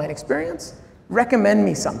overall client experience? Recommend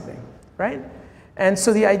me something, right? And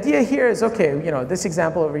so the idea here is, okay, this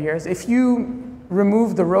example over here is if you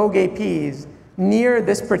remove the rogue APs near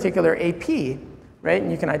this particular AP, right,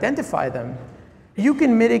 and you can identify them, you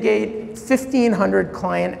can mitigate 1,500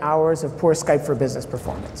 client hours of poor Skype for Business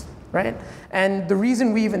performance, right? And the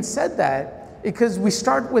reason we even said that is because we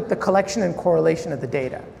start with the collection and correlation of the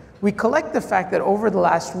data. We collect the fact that over the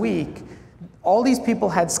last week, all these people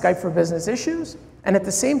had Skype for Business issues, and at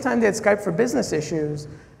the same time they had Skype for Business issues,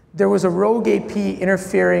 there was a rogue AP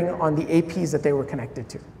interfering on the APs that they were connected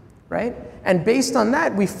to, right? And based on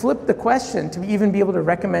that, we flipped the question to even be able to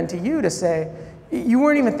recommend to you to say, you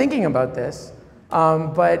weren't even thinking about this,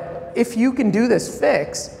 but if you can do this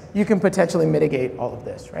fix, you can potentially mitigate all of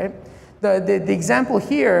this, right? The example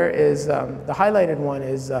here is, the highlighted one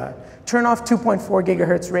is turn off 2.4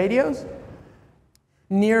 gigahertz radios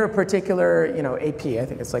near a particular AP. I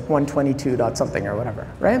think it's like 122 dot something or whatever,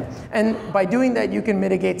 right? And by doing that, you can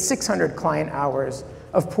mitigate 600 client hours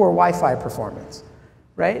of poor Wi-Fi performance,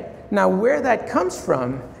 right? Now, where that comes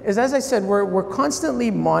from is, as I said, we're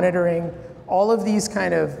constantly monitoring all of these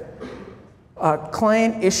kind of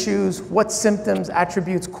client issues, what symptoms,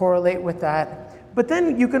 attributes correlate with that. But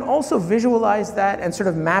then you can also visualize that and sort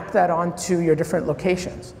of map that onto your different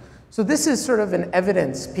locations. So this is sort of an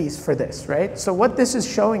evidence piece for this, right? So what this is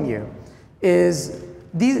showing you is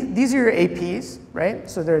these are your APs, right?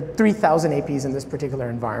 So there are 3,000 APs in this particular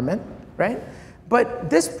environment, right? But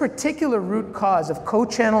this particular root cause of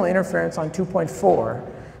co-channel interference on 2.4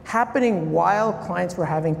 happening while clients were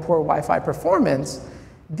having poor Wi-Fi performance,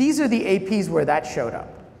 these are the APs where that showed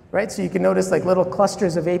up, right? So you can notice like little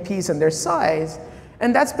clusters of APs and their size,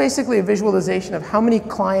 and that's basically a visualization of how many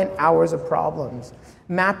client hours of problems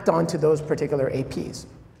mapped onto those particular APs,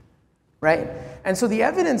 right? And so the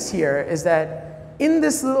evidence here is that in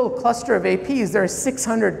this little cluster of APs, there are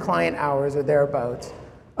 600 client hours or thereabouts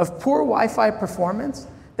of poor Wi-Fi performance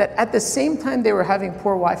that at the same time they were having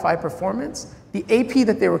poor Wi-Fi performance, the AP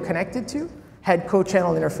that they were connected to had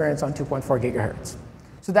co-channel interference on 2.4 gigahertz.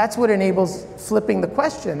 So that's what enables flipping the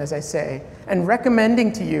question, as I say, and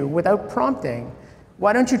recommending to you without prompting,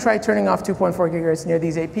 why don't you try turning off 2.4 gigahertz near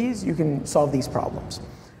these APs? You can solve these problems,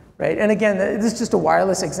 right? And again, this is just a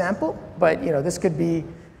wireless example, but this could be,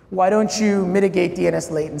 why don't you mitigate DNS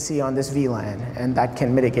latency on this VLAN? And that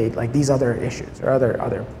can mitigate like these other issues or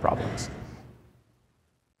other problems.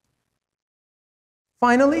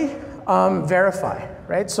 Finally, verify,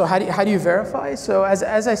 right? So how do you verify? So as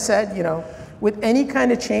I said, with any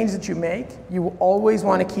kind of change that you make, you will always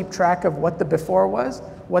want to keep track of what the before was,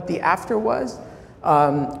 what the after was,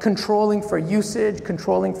 controlling for usage,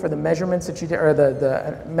 controlling for the measurements that you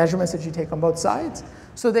the measurements that you take on both sides,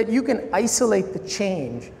 so that you can isolate the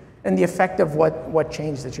change and the effect of what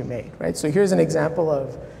change that you made, right? So here's an example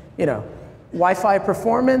of, Wi-Fi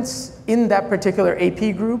performance in that particular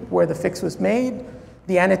AP group where the fix was made,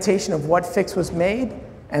 the annotation of what fix was made,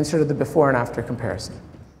 and sort of the before and after comparison.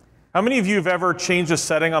 How many of you have ever changed a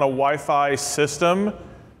setting on a Wi-Fi system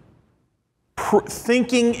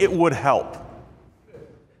thinking it would help?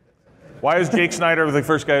 Why is Jake Snyder the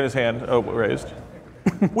first guy in his hand raised?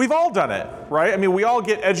 We've all done it, right? I mean, we all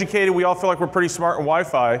get educated. We all feel like we're pretty smart in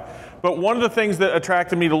Wi-Fi. But one of the things that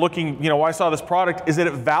attracted me to looking, why I saw this product is that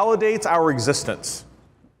it validates our existence.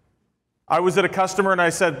 I was at a customer and I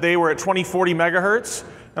said they were at 2040 megahertz.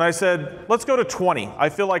 And I said, let's go to 20. I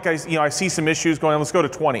feel like I see some issues going on. Let's go to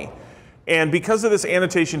 20. And because of this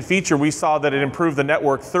annotation feature, we saw that it improved the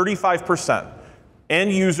network 35%.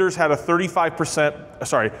 End users had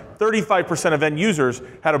 35% of end users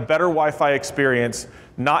had a better Wi-Fi experience,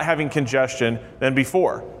 not having congestion than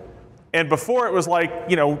before. And before it was like,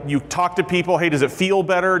 you talk to people, hey, does it feel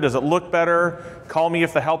better? Does it look better? Call me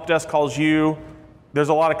if the help desk calls you. There's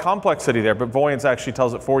a lot of complexity there, but Voyance actually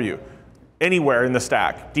tells it for you. Anywhere in the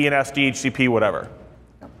stack, DNS, DHCP, whatever.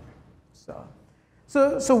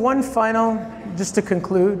 So one final, just to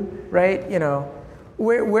conclude, right?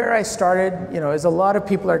 Where I started, is a lot of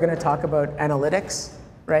people are going to talk about analytics,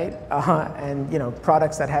 right? And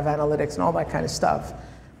products that have analytics and all that kind of stuff.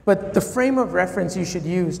 But the frame of reference you should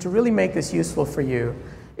use to really make this useful for you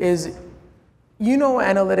is,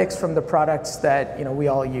 analytics from the products that we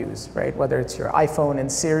all use, right? Whether it's your iPhone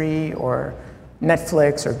and Siri, or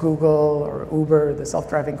Netflix, or Google, or Uber, the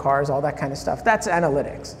self-driving cars, all that kind of stuff. That's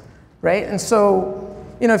analytics, right? And so,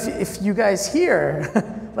 if you guys hear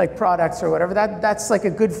like products or whatever, that's like a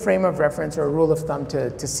good frame of reference or a rule of thumb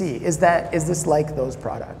to see. Is this like those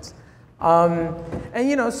products?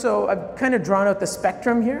 So I've kind of drawn out the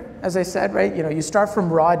spectrum here, as I said, right? You start from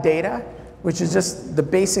raw data, which is just the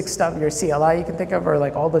basic stuff, your CLI you can think of, or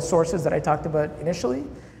like all the sources that I talked about initially.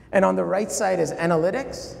 And on the right side is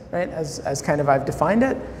analytics, right, as kind of I've defined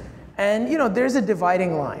it. And there's a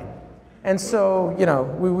dividing line. And so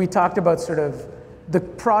we talked about sort of the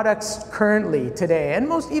products currently today, and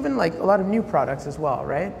most even like a lot of new products as well,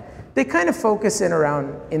 right? They kind of focus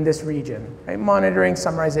in this region, right? Monitoring,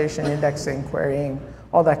 summarization, indexing, querying,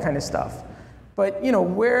 all that kind of stuff. But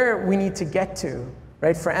where we need to get to,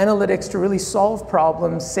 right, for analytics to really solve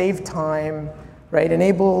problems, save time, right,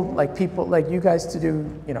 enable like people like you guys to do,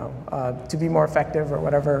 to be more effective or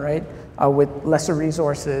whatever, right, with lesser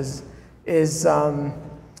resources, is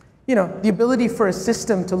the ability for a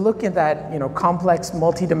system to look at that complex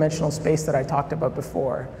multi-dimensional space that I talked about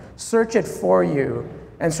before, search it for you,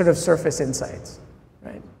 and sort of surface insights,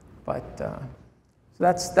 right? But so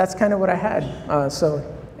that's kind of what I had. So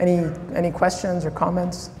any questions or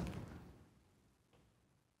comments?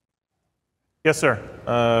 Yes, sir.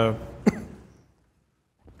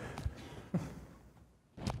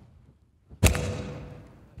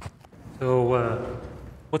 So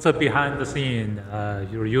what's the behind the scene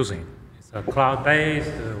you're using? It's a cloud-based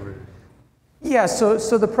or? Yeah, so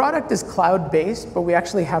the product is cloud-based, but we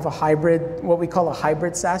actually have a hybrid, what we call a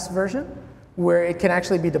hybrid SaaS version, where it can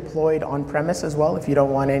actually be deployed on-premise as well if you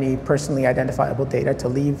don't want any personally identifiable data to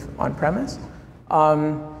leave on-premise.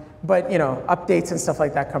 But updates and stuff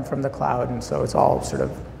like that come from the cloud, and so it's all sort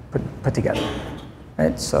of put together,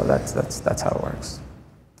 right? So that's how it works.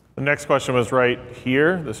 The next question was right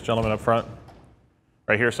here, this gentleman up front.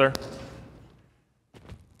 Right here, sir.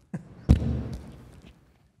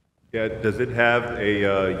 Yeah, does it have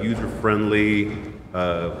a user-friendly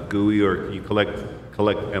GUI, or can you collect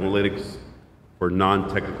analytics for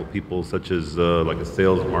non-technical people, such as like a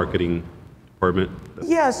sales marketing department?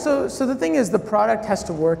 Yeah, so the thing is, the product has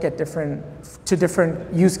to work at different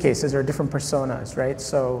use cases or different personas, right?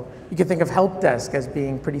 So you can think of help desk as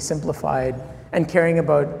being pretty simplified and caring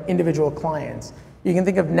about individual clients. You can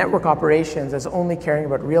think of network operations as only caring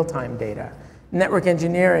about real-time data. Network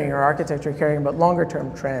engineering or architecture caring about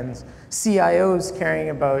longer-term trends. CIOs caring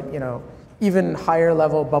about even higher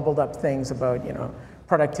level bubbled up things about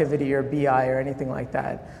productivity or BI or anything like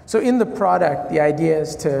that. So in the product, the idea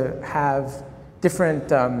is to have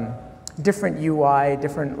different UI,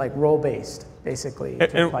 different like role-based, basically,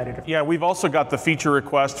 to apply to different. Yeah, we've also got the feature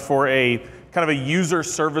request for a kind of a user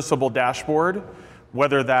serviceable dashboard,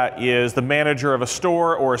 whether that is the manager of a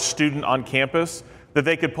store or a student on campus, that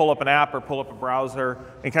they could pull up an app or pull up a browser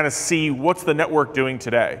and kind of see what's the network doing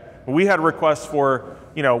today. We had requests for,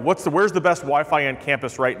 where's the best Wi-Fi on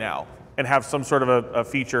campus right now, and have some sort of a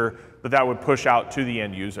feature that would push out to the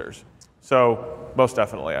end users. So most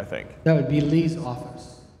definitely, I think. That would be Lee's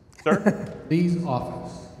office. Sir? Lee's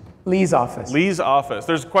office. Lee's office. Lee's office.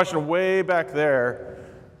 There's a question way back there.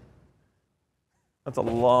 That's a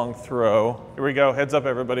long throw. Here we go. Heads up,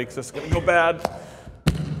 everybody, because this is going to go bad.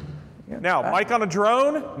 Now, Mike on a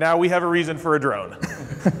drone. Now we have a reason for a drone.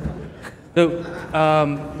 So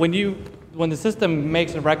when the system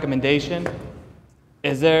makes a recommendation,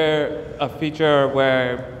 is there a feature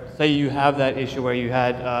where, say you have that issue where you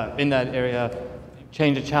had in that area,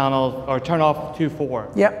 change the channel or turn off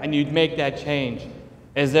 2.4, yep, and you'd make that change?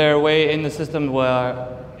 Is there a way in the system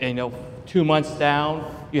where 2 months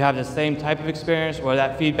down, you have the same type of experience where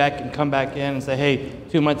that feedback can come back in and say, hey,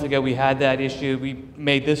 2 months ago we had that issue, we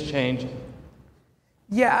made this change?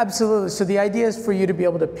 Yeah, absolutely. So the idea is for you to be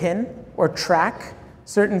able to pin or track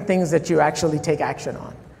certain things that you actually take action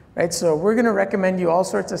on, right? So we're going to recommend you all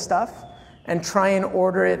sorts of stuff and try and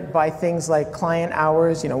order it by things like client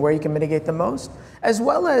hours, where you can mitigate the most, as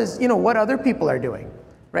well as, what other people are doing.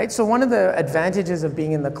 Right? So one of the advantages of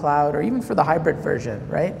being in the cloud, or even for the hybrid version,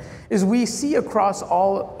 right, is we see across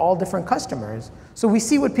all different customers. So we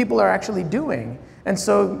see what people are actually doing. And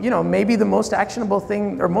so, maybe the most actionable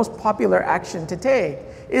thing or most popular action to take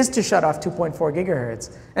is to shut off 2.4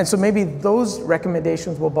 gigahertz. And so maybe those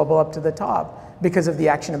recommendations will bubble up to the top because of the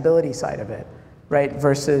actionability side of it, right,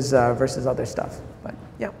 versus other stuff. But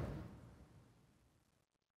yeah.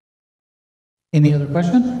 Any other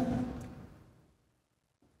questions?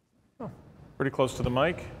 Pretty close to the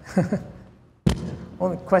mic.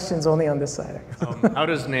 Questions only on this side. How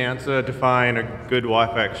does NANSA define a good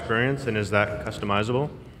Wi-Fi experience, and is that customizable?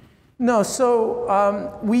 No,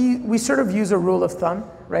 so we sort of use a rule of thumb,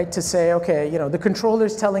 right, to say, okay, the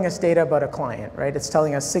controller's telling us data about a client, right? It's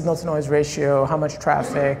telling us signal-to-noise ratio, how much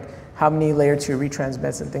traffic, how many layer 2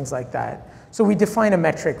 retransmits, and things like that. So we define a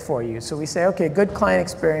metric for you. So we say, okay, good client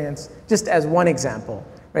experience, just as one example.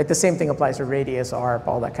 Right, the same thing applies to radius, ARP,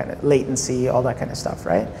 all that kind of latency, all that kind of stuff,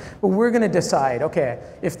 right? But we're going to decide, okay,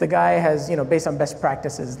 if the guy has, based on best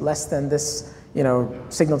practices, less than this,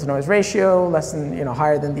 signal-to-noise ratio, less than,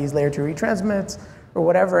 higher than these layer 2 retransmits, or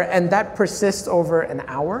whatever, and that persists over an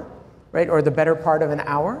hour, right, or the better part of an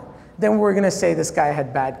hour, then we're going to say this guy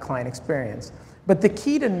had bad client experience. But the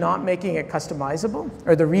key to not making it customizable,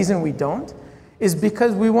 or the reason we don't, is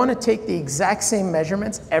because we want to take the exact same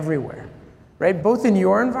measurements everywhere, right? Both in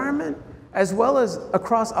your environment as well as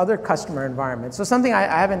across other customer environments. So something I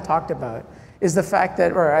haven't talked about is the fact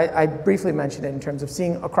that, or I briefly mentioned it in terms of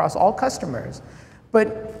seeing across all customers.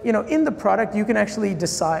 But in the product, you can actually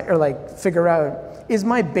decide or figure out, is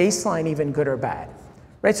my baseline even good or bad?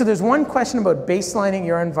 Right? So there's one question about baselining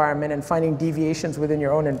your environment and finding deviations within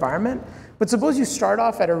your own environment. But suppose you start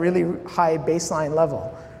off at a really high baseline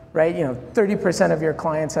level, right? 30% of your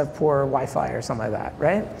clients have poor Wi-Fi or something like that,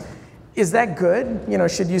 right? Is that good?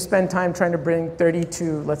 Should you spend time trying to bring 30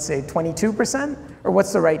 to, let's say, 22%? Or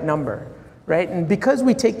what's the right number, right? And because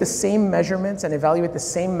we take the same measurements and evaluate the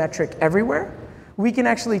same metric everywhere, we can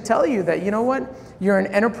actually tell you that, you're an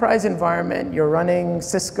enterprise environment, you're running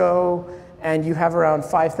Cisco, and you have around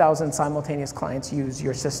 5,000 simultaneous clients use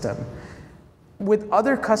your system. With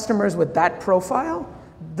other customers with that profile,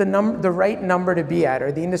 the right number to be at,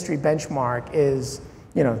 or the industry benchmark is,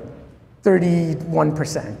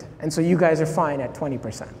 31%. And so you guys are fine at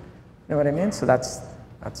 20%. You know what I mean? So that's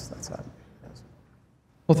how it is.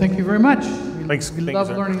 Well, thank you very much. Thanks. We love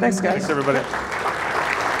learning. Thanks, guys. Thanks, everybody.